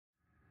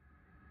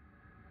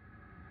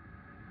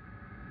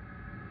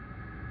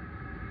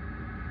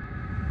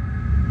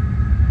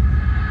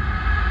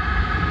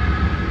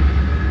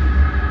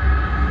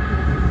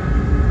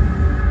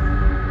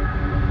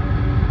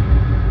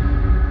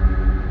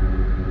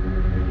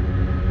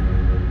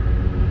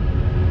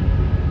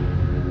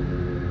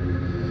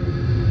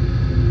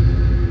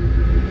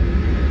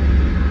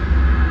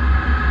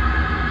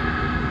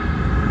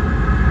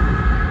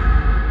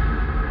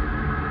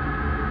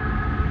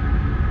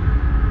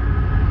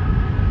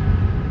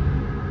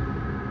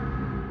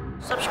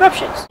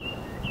subscriptions.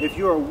 If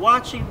you are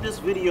watching this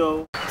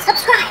video,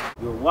 Subscribe.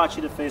 you're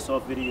watching the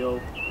face-off video,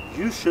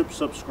 you should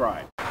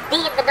subscribe. Be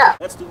in the know.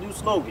 That's the new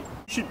slogan.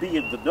 You should be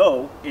in the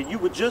know, and you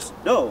would just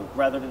know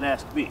rather than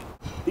ask me.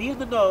 Be in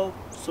the know,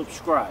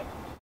 subscribe.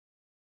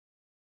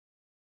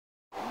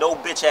 No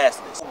bitch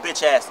assness. No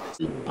bitch assness.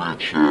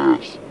 Bitch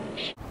ass.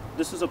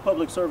 This is a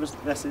public service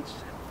message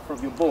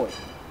from your boy.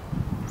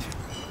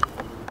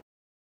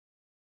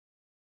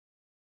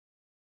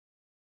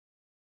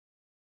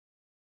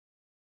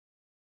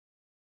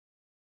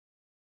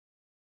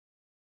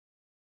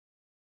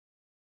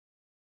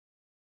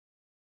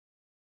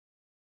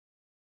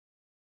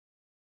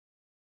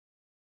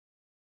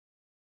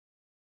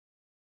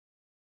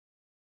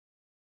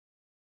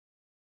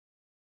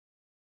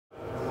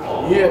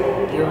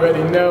 Yeah, you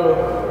already know.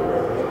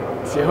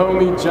 It's your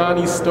homie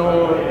Johnny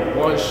Storm.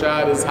 One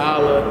shot is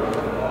holla.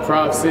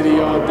 Prop City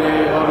all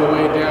day, all the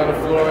way down to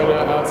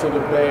Florida, out to the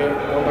Bay.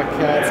 All my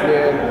cats,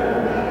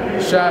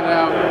 man. Shout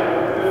out,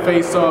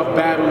 Face Off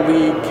Battle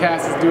League.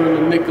 Cass is doing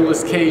the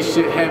Nicolas Cage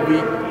shit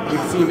heavy.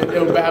 You've seen the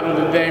ill battle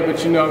today,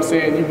 but you know what I'm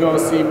saying, you're gonna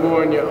see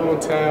more in your own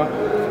town.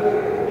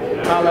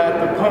 Holla at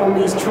the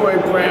homies, Troy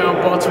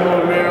Brown,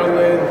 Baltimore,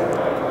 Maryland.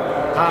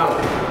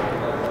 Holla.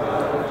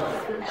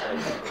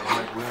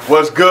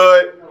 What's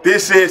good?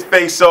 This is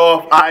Face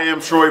Off. I am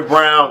Troy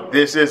Brown.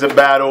 This is a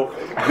battle.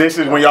 This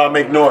is when y'all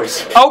make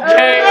noise.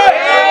 Okay.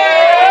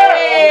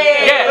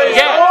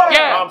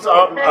 Yeah.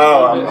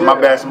 Oh, my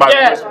bad.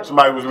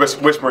 Somebody was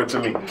whispering to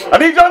me. I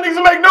need y'all niggas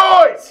to make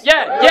noise.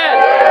 Yeah.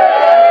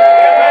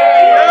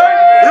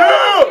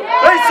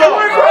 Face Off.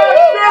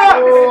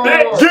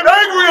 Get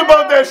angry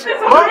about that shit.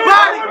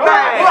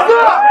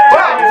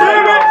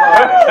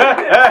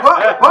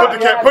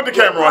 Put the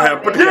camera on him.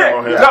 Put the camera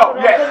on him.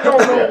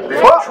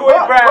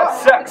 Troy Brown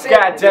sucks,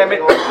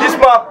 goddammit. This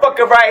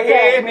motherfucker right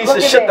here needs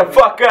to shut the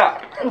fuck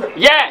up.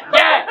 Yeah.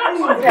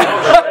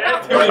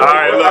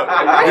 Alright, look.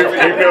 You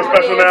feel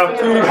special now?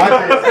 No.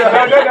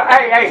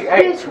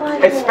 Hey.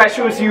 As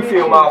special as you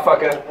feel,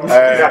 motherfucker.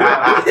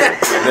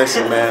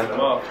 Listen, man.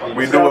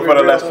 We do it for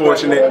the less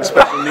fortunate,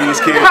 special needs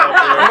kids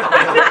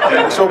out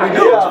there. That's what we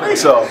do. It's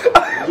Face Off.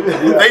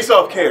 Face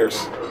Off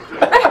cares.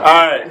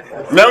 Alright.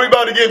 Now we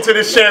about to get into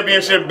this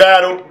championship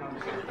battle.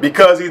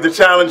 Because he's the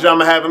challenger, I'm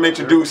going to have him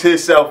introduce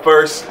himself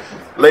first.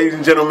 Ladies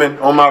and gentlemen,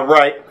 on my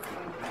right.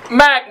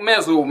 Makk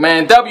Mizzle,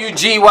 man.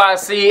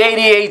 WGYC,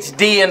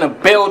 ADHD in the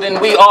building.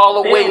 We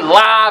all the way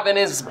live in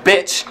this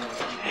bitch.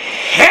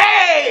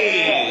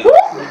 Hey!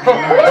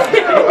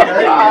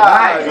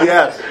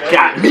 Yes.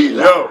 Got me.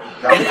 Yo.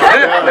 Alright.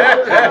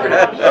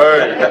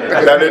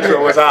 That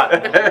intro was hot.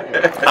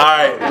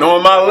 Alright. And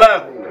on my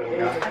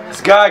left.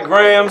 Sky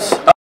Grams.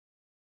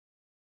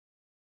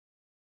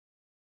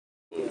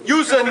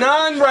 Use a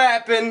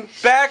non-rapping,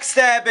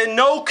 backstabbing,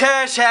 no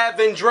cash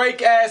having,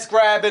 Drake ass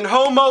grabbing,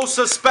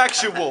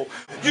 homosexual.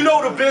 You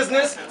know the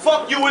business.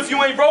 Fuck you if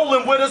you ain't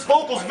rolling with us.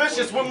 Vocals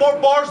vicious with more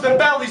bars than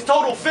Bally's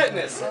Total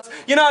Fitness.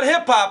 You're not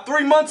hip hop.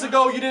 3 months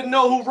ago you didn't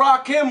know who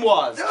Rakim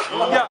was.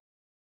 Yeah.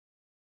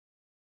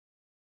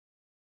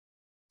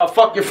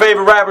 Fuck your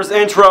favorite rapper's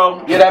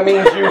intro. Yeah, that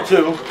means you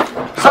too.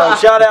 So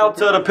shout out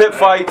to the pit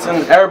fights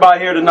and everybody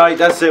here tonight.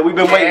 That's it. We've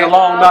been waiting a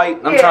long night.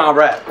 I'm trying to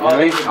rap.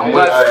 Let's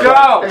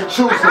go.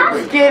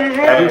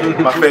 Hey,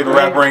 my favorite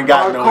rapper ain't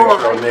got no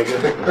intro,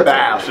 nigga.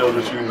 Bow, show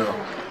that you know.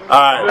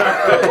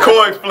 Alright.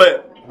 Coin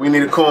flip. We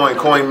need a coin.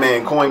 Coin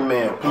man,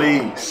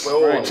 please.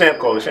 Champ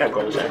caller.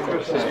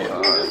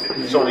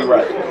 It's only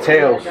right.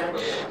 Tails.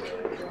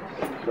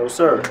 No,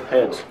 sir.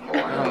 Heads.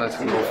 Let's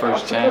go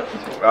first, champ.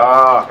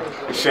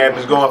 The champ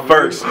is going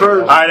first.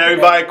 Alright,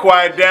 everybody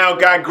quiet down.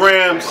 Got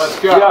Grams. Let's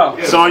go.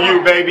 It's on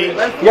you, baby.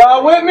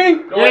 Y'all with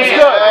me?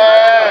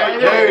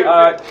 Yeah.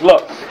 Alright,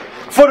 look.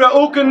 For the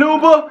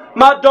Ookanuba,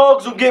 my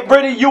dogs will get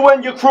rid of you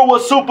and your crew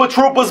of super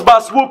troopers by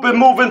swooping,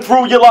 moving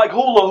through you like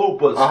hula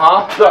hoopers.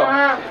 So,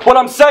 what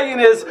I'm saying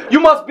is, you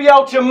must be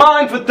out your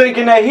mind for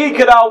thinking that he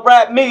could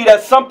out-rap me.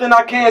 That's something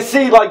I can't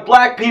see like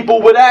black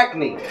people with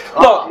acne.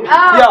 Look,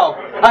 yo,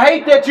 I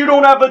hate that you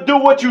don't ever do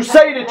what you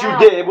say that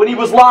you did. When he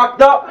was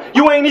locked up,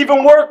 you ain't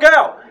even work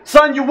out.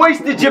 Son, you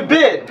wasted your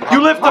bid.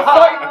 You live to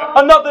fight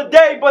another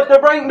day, but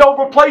there ain't no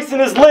replacing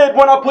his lid.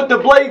 When I put the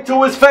blade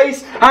to his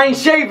face, I ain't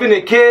shaving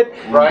it, kid.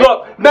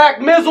 Look, Makk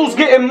Mizzle's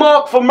getting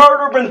marked for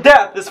murder and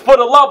death. It's for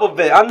the love of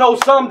it. I know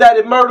some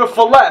that'd murder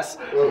for less.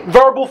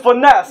 Verbal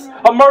finesse,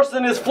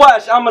 immersing his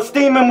flesh. I'm a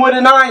steaming with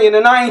an iron,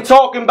 and I ain't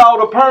talking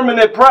about a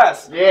permanent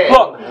press.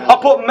 Look, I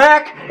put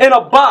Makk in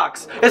a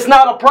box. It's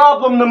not a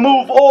problem to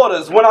move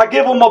orders. When I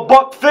give him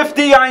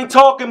 $1.50, I ain't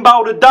talking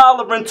about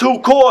 $1.02.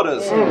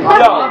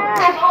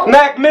 Yo.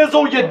 Makk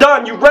Mizzle, you're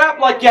done. You rap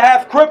like you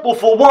half crippled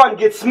for one.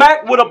 Get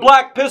smacked with a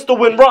black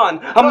pistol and run.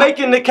 I'm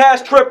making the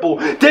cash triple.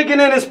 Digging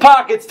in his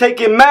pockets,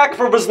 taking Makk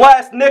for his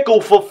last nickel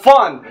for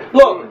fun.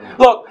 Look,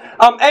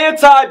 I'm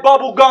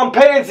anti-bubblegum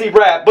pansy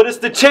rap, but it's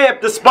the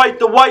champ despite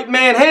the white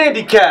man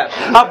handicap.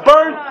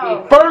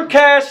 I burn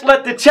cash,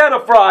 let the cheddar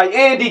fry,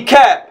 Andy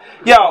Cap.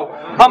 Yo,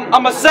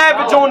 I'm a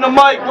savage on the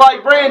mic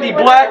like Randy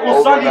Black.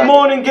 Will Sunday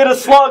morning get a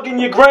slug in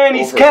your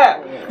granny's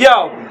cap?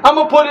 Yo,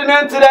 I'ma put an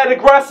end to that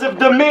aggressive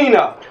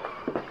demeanor.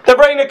 There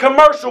ain't a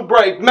commercial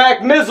break.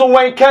 Makk Mizzle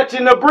ain't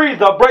catching a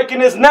breather. Breaking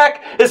his neck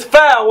is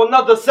foul.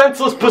 Another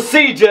senseless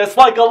procedure. It's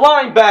like a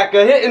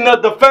linebacker hitting a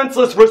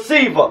defenseless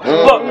receiver. Look,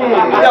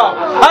 yo,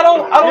 I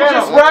don't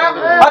just rap.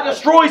 I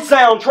destroy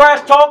sound.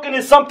 Trash talking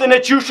is something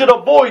that you should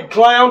avoid,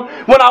 clown.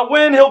 When I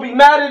win, he'll be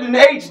mad at an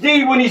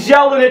HD when he's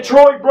yelling at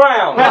Troy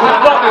Brown.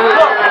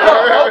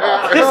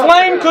 Look. This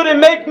lame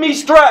couldn't make me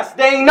stress.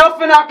 There ain't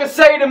nothing I can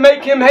say to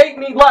make him hate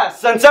me less.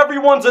 Since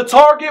everyone's a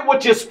target,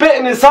 what you're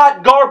spitting is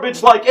hot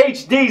garbage like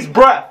HD's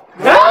breath.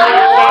 You're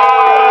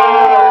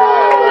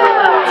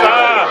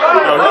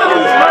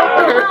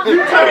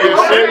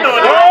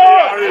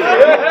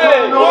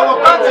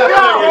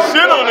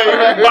shitting on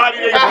everybody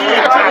they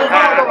did.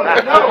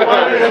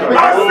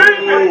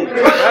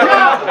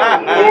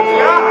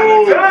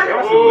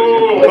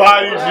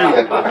 Bodied you.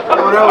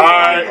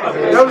 Alright.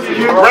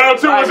 Round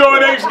 2 was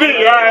on HD,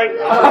 alright.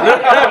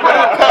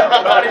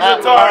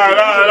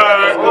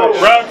 Alright.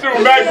 Round 2,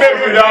 Makk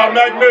Mizzle, y'all.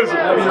 Makk Mizzle.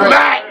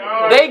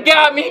 They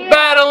got me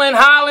battling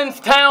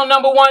Hollandstown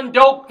 #1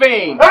 dope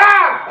fiend.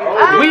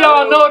 We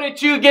all know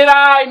that you get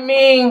I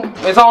mean.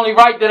 It's only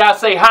right that I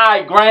say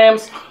hi,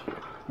 Grams.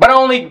 But I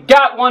only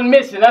got one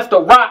mission. That's to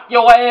rock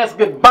your ass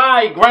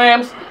goodbye,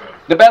 Grams.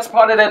 The best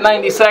part of that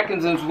 90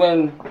 seconds is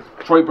when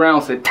Troy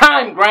Brown said,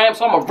 "Time, Grams,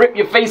 so I'm gonna rip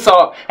your face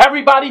off."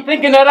 Everybody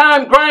thinking that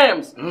I'm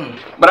Grams.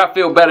 But I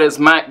feel better as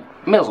Makk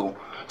Mizzle.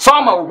 So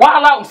I'm gonna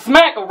wild out and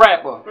smack a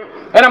rapper.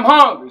 And I'm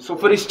hungry. So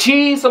for this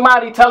cheese,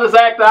 somebody tell his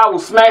actor I will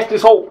smash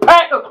this whole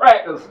pack of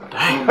crackers.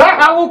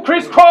 I will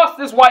crisscross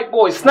this white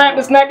boy, snap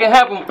his neck and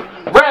have him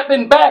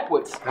rapping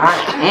backwards.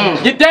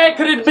 Your dad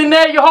could have been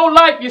there your whole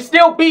life. You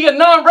still be a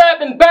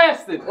non-rapping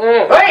bastard.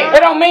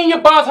 It don't mean you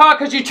buzz hard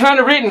because you're trying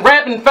to read and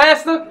rapping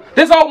faster.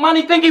 This old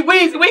money thinky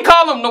Weezy, we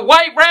call him the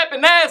white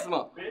rapping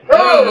asthma.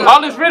 All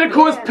this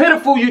ridicule is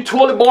pitiful, you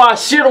toilet boy. I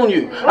shit on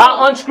you.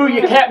 I'll unscrew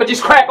your cap, but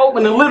just crack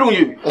open and little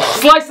you.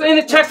 Slice the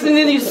intersection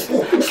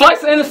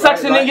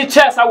in your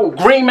chest. I will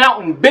green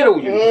out and biddle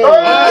you.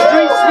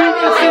 Street sweep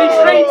in city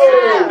streets.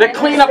 They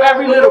clean up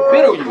every little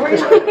bit of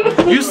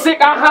you. You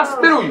sick, I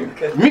hospital you.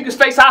 Mucus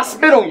face, I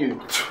spit on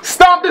you.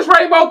 Stomp this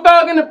rainbow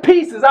thug into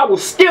pieces. I will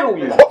skittle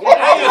you.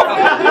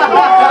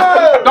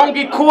 Don't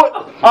get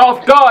caught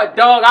off guard,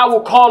 dog. I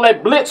will call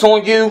that blitz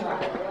on you.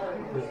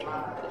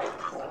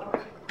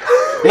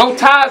 No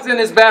ties in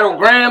this battle,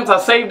 Grams. I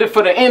saved it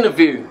for the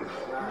interview.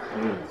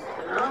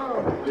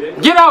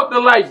 Get out the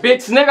light,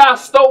 bitch. Nigga, I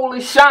stole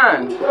his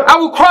shine. I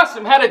will crush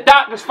him. Had a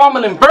doctor's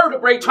fumbling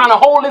vertebrae trying to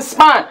hold his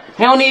spine.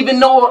 He don't even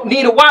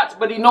need a watch,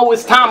 but he know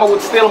it's time. I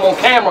would steal him on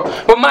camera.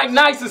 But Mike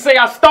Nice to say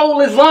I stole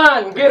his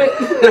line. Get it?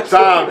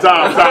 Time. Let's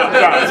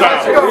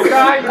go,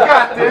 guy. You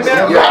got this.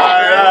 All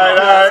right.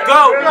 Let's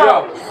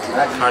go.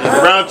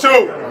 Round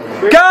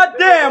 2.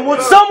 Goddamn,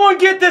 would someone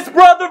get this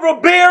brother a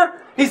beer?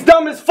 He's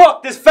dumb as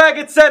fuck. This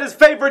faggot said his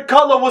favorite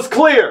color was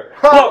clear.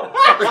 Look,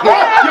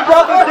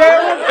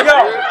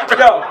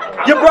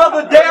 your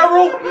brother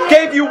Daryl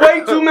gave you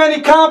way too many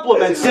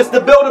compliments just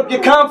to build up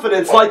your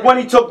confidence, like when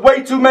he took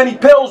way too many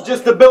pills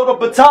just to build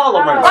up a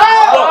tolerance.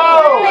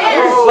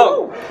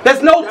 Look,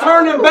 there's no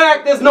turning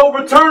back, there's no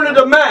returning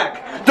to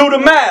Mac. Do the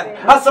math.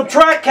 I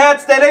subtract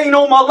cats that ain't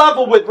on my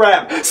level with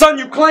rap. Son,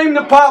 you claim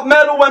to pop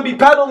metal and be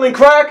peddling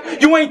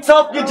crack. You ain't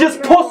tough, you're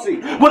just pussy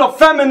with a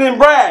feminine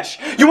rash.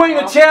 You ain't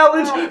a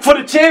challenge for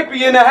the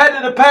champion ahead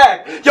of the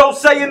pack. Yo,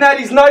 saying that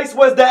he's nice,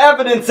 where's the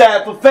evidence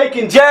at? For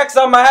faking jacks,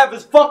 I'ma have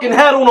his fucking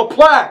head on a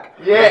plaque.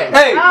 Yeah.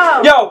 Hey,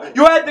 yo,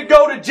 you had to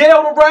go to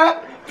jail to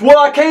rap? Well,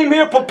 I came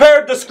here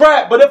prepared to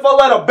scrap, but if I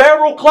let a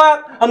barrel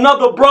clap,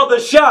 another brother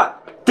shot.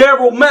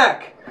 Daryl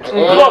Mack.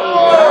 Look.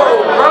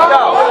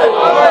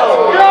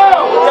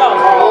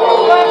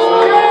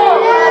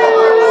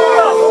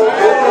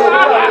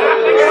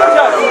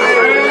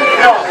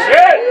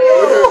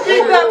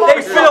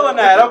 They feeling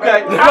that,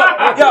 okay.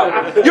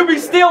 Yo, you be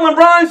stealing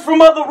rhymes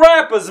from other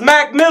rappers.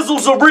 Makk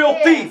Mizzle's a real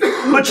thief,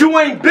 but you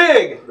ain't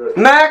big.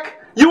 Mac,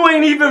 you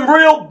ain't even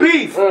real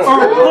beef. Look,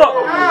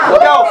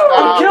 yo,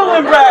 I'm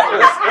killing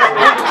rappers.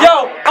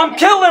 I'm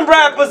killing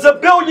rappers. A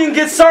billion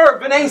get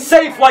served. It ain't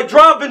safe like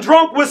driving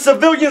drunk with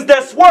civilians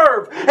that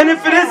swerve. And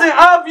if it isn't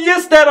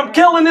obvious that I'm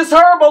killing this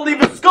herb, I'll leave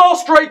his skull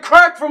straight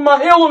cracked from my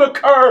heel on a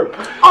curb.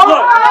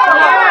 Look,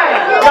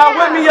 y'all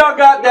with me? Y'all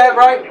got that,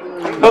 right?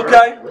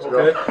 Okay.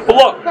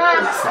 Look,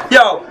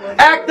 yo,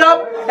 act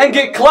up and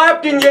get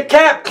clapped in your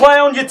cap,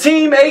 clown. Your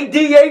team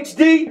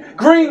ADHD,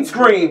 green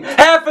screen.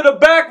 Half of the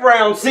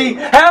background, see,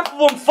 half of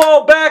them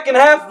fall back and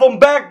half of them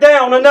back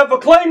down. I never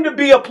claimed to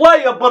be a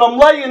player, but I'm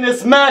laying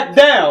this mat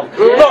down. Look,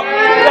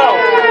 yo,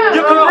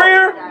 your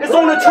career is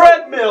on a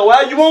treadmill.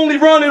 You only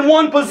run in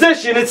one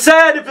position. It's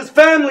sad if his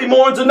family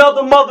mourns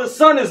another mother's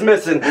son is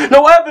missing.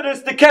 No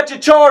evidence to catch a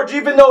charge,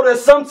 even though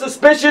there's some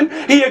suspicion.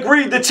 He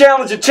agreed to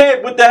challenge a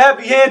champ with the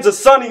heavy hands of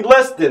Sonny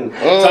Liston. Time.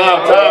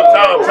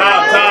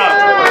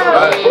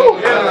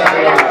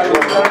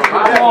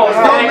 Come on,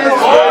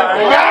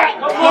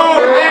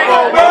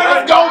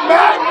 Let's go,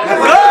 Mac.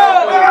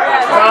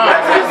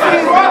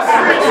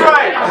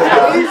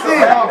 Easy.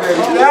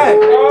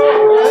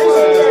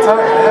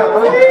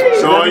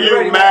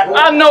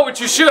 I know what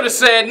you should have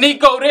said.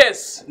 Nico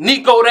this,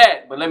 Nico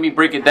that. But let me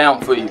break it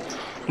down for you.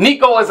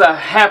 Nico is a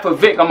half a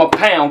Vic, I'm a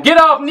pound. Get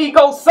off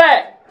Nico's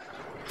sack.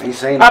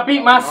 I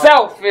beat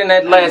myself in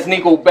that last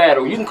Nico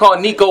battle. You can call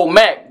Nico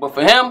Mac, but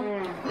for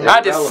him,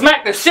 I just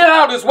smack the shit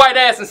out of his white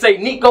ass and say,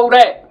 Nico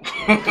that.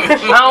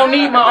 I don't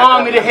need my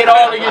army to hit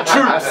all of your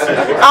troops.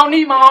 I don't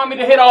need my army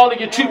to hit all of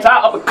your troops. I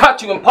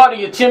uppercut you and part of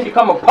your chin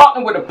become a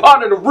partner with a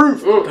part of the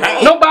roof.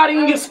 Nobody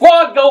in your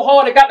squad go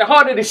hard that got the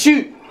harder to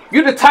shoot.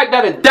 You the type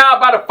that'll die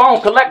by the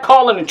phone, collect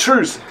calling and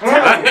truce.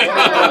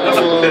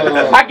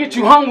 I get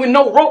you hung with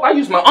no rope. I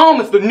use my arm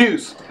as the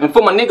noose. And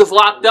for my niggas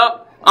locked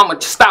up, I'ma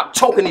stop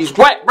choking these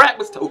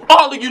rappers till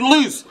all of you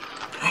lose.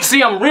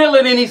 See, I'm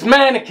realer than these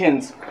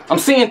mannequins. I'm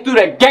seeing through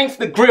that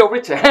gangster grill,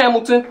 Richard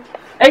Hamilton.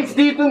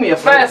 HD threw me a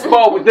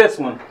fastball with this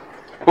one.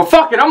 But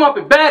fuck it, I'm up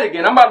at bat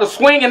again. I'm about to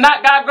swing and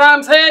knock Guy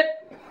Grimes' head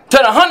to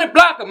the 100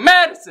 block of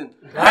Madison.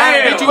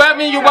 Damn. Did you ever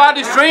in your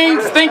wildest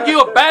dreams think you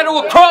a battle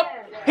a crook?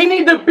 He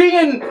need to be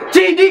in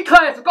GD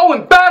class to go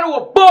and battle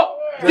a book.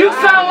 You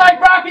sound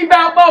like Rocky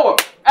Balboa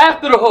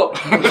after the hook.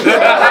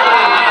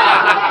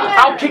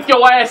 I'll kick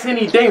your ass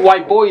any day,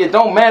 white boy. It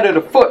don't matter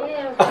the foot. You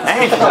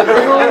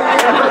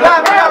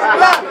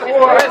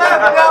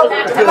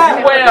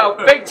wear a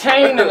fake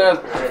chain and a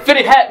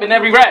fitted hat in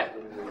every rap.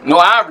 No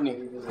irony.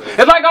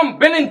 It's like I'm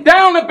bending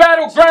down the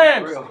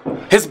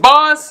battlegrounds. His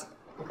bars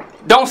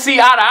don't see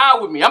eye to eye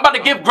with me. I'm about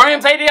to give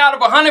Grams 80 out of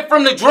 100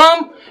 from the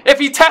drum if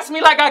he tests me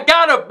like I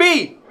gotta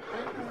be.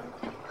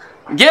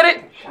 Get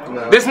it?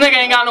 This nigga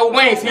ain't got no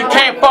wings. He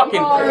can't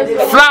fucking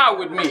fly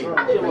with me.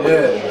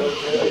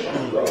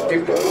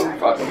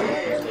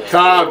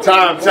 Time.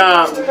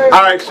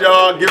 All right,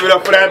 y'all. Give it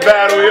up for that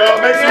battle, y'all.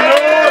 Make some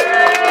noise.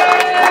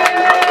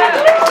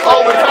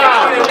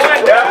 Overtime.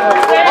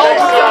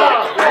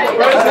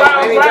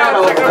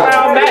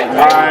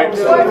 All right. We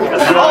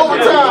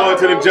going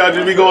to the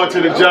judges. We going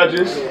to the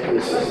judges.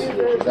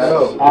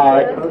 All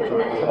right.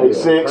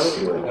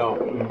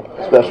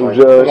 8-6. Special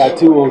judge. Got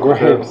 2 on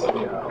Grams.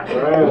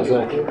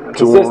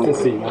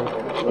 Consistency, man.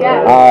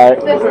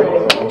 Alright.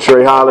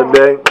 Trey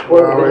Holiday.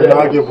 Well,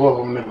 I give both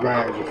of them the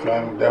Grams, you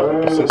feel me? That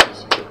was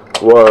consistency.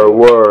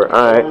 Word.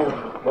 Alright.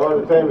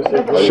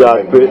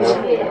 Shot pitch.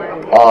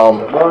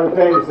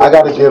 I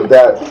gotta give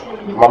that.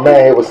 My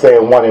man here was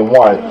saying 1 and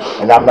 1,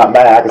 and I'm not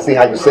mad. I can see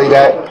how you say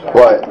that,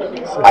 but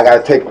I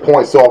gotta take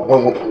points off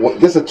when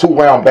this is a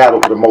 2-round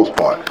battle for the most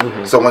part.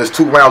 So when it's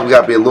 2 rounds, we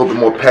gotta be a little bit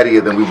more pettier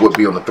than we would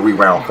be on a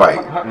 3-round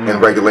fight in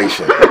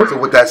regulation. So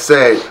with that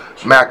said,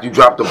 Mac, you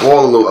dropped the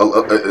ball a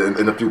little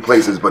in a few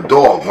places, but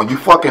dog, when you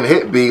fucking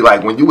hit, B,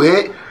 like when you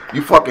hit,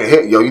 you fucking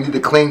hit, yo. You need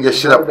to clean your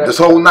shit up. This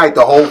whole night,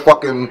 the whole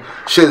fucking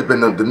shit has been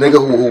the nigga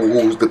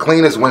who's the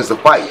cleanest wins the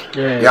fight.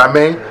 You know what I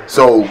mean?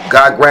 So,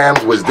 Guy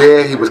Grams was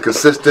there. He was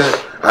consistent.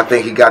 I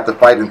think he got the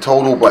fight in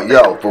total. But,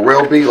 yo, for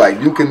real, B,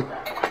 like, you can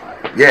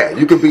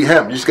beat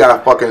him. You just gotta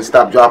fucking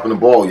stop dropping the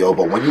ball, yo.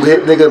 But when you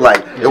hit, nigga,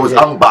 like, it was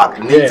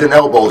unboxed, knees and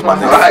elbows, my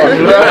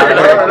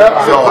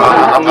nigga. So,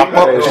 I'm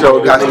up the show.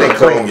 You gotta stay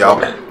clean, yo. All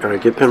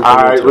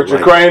right,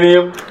 Richard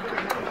Cranium.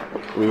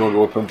 We gonna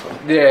go with him.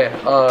 Yeah,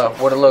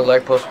 what it looked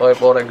like,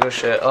 post-fight, all that good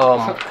shit.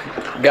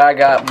 Guy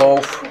got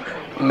both.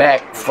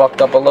 Mac fucked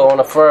up a little on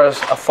the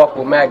first. I fuck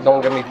with Mac, don't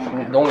get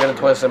it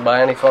twisted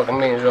by any fucking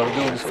means, yo.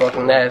 Dude is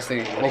fucking nasty.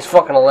 And he's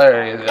fucking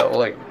hilarious, yo.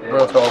 Like,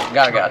 real talk,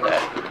 Guy got that.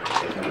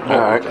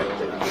 Alright.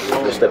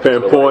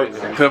 Pinpoint,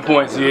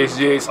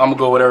 GH. I'm gonna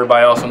go with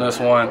everybody else on this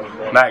one.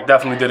 Mac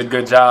definitely did a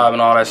good job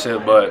and all that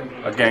shit, but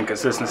again,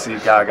 consistency,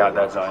 Guy got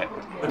that giant.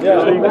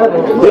 Yo,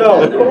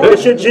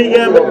 it's your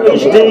GM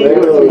HD.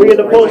 We in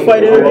the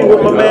post-fight interview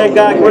with my man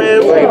Guy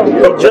Grams. He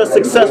just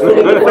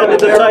successfully defended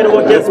the title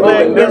against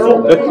Makk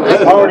Mizzle.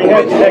 Already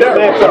had the next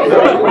matchup.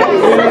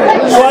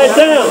 Quiet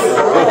down.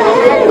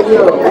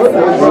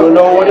 You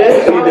know what it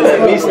is?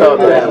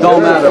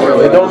 Don't matter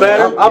really. It don't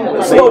matter?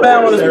 I'm slow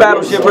down on this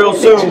battleship real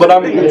soon, but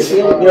I'm, you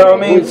know what I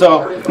mean?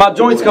 So my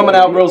joint's coming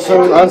out real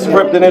soon,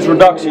 unscripted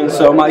introduction,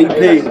 so my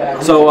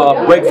EP. So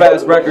Break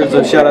Fast Records,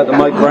 and shout out to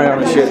Mike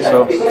Brown and shit.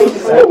 So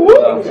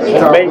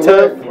May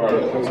 10th,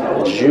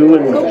 it's you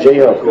and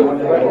J.O.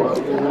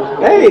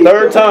 Hey,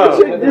 3rd time.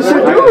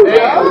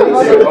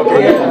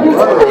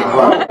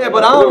 Yeah,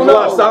 but I don't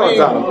know.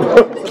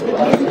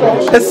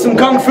 It's some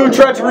kung fu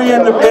treachery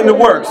in the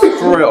works,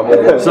 for real.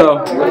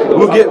 So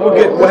we'll get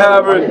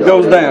however it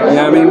goes down. You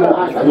know what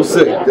I mean? We'll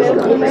see.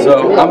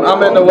 So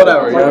I'm into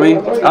whatever. You know what I mean?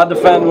 I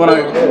defend when I.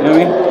 You know what I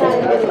mean?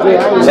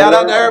 Shout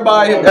out to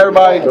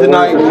everybody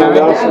tonight. You know what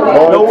I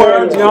mean? No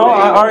words. You know,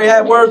 I already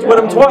had words with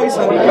him twice,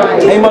 and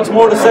ain't much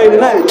more to say than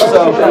that.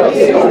 So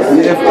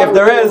if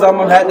there is, I'm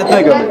gonna have to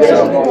think of it.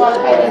 So.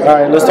 All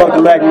right, let's talk to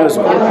Makk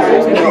Mizzle.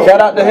 Shout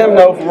out to him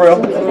though, for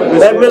real.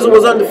 Makk Mizzle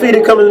was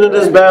undefeated coming into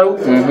this battle.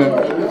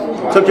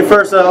 Took your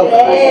first L.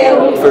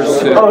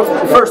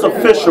 First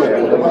official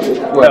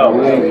L.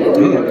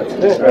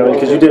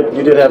 Because you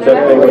did have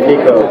that thing with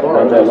Nico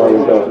not that long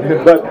ago.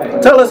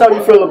 But tell us how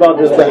you feel about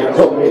this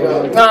battle.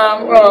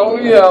 Well,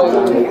 you know,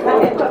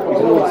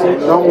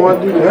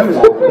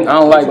 I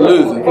don't like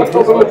losing,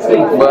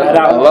 but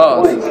I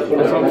lost.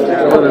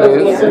 What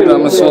it is, you know, I'm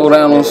gonna slow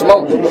down on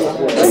smoke, I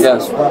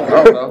guess.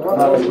 I don't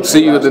know.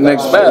 See you at the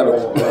next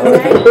battle.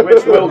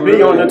 Which will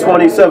be on the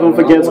 27th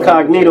against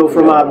Cognito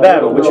from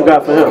M.A.B.A. What you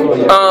got for him?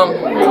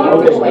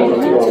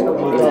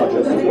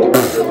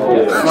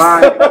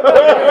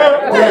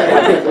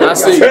 I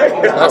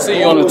see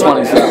you on the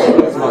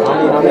 27th.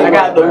 I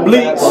got the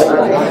bleach,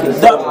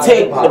 duct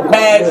tape, the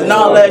bags, and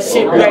all that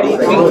shit ready. We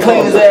can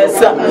clean his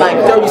ass up in like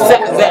 30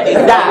 seconds after he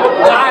died.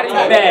 Body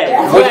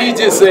bag. What he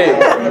just said.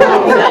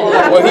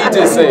 What he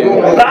just said.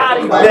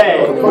 Body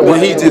bag. What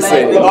he just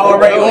said.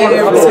 Already on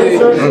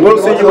everything. We'll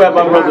see you at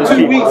my brother's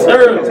 2 weeks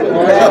early.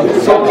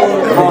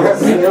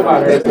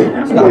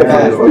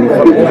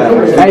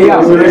 Hey, yo.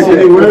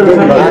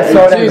 I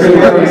saw that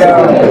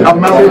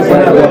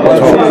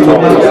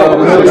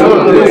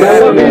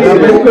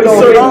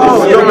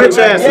Yo, bitch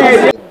ass.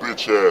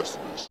 Bitch ass.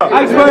 I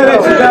just wanted to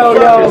let you know,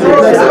 yo.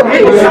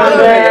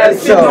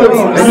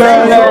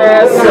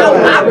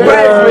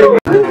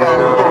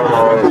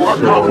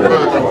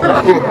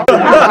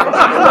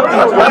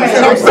 I'm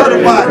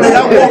certified.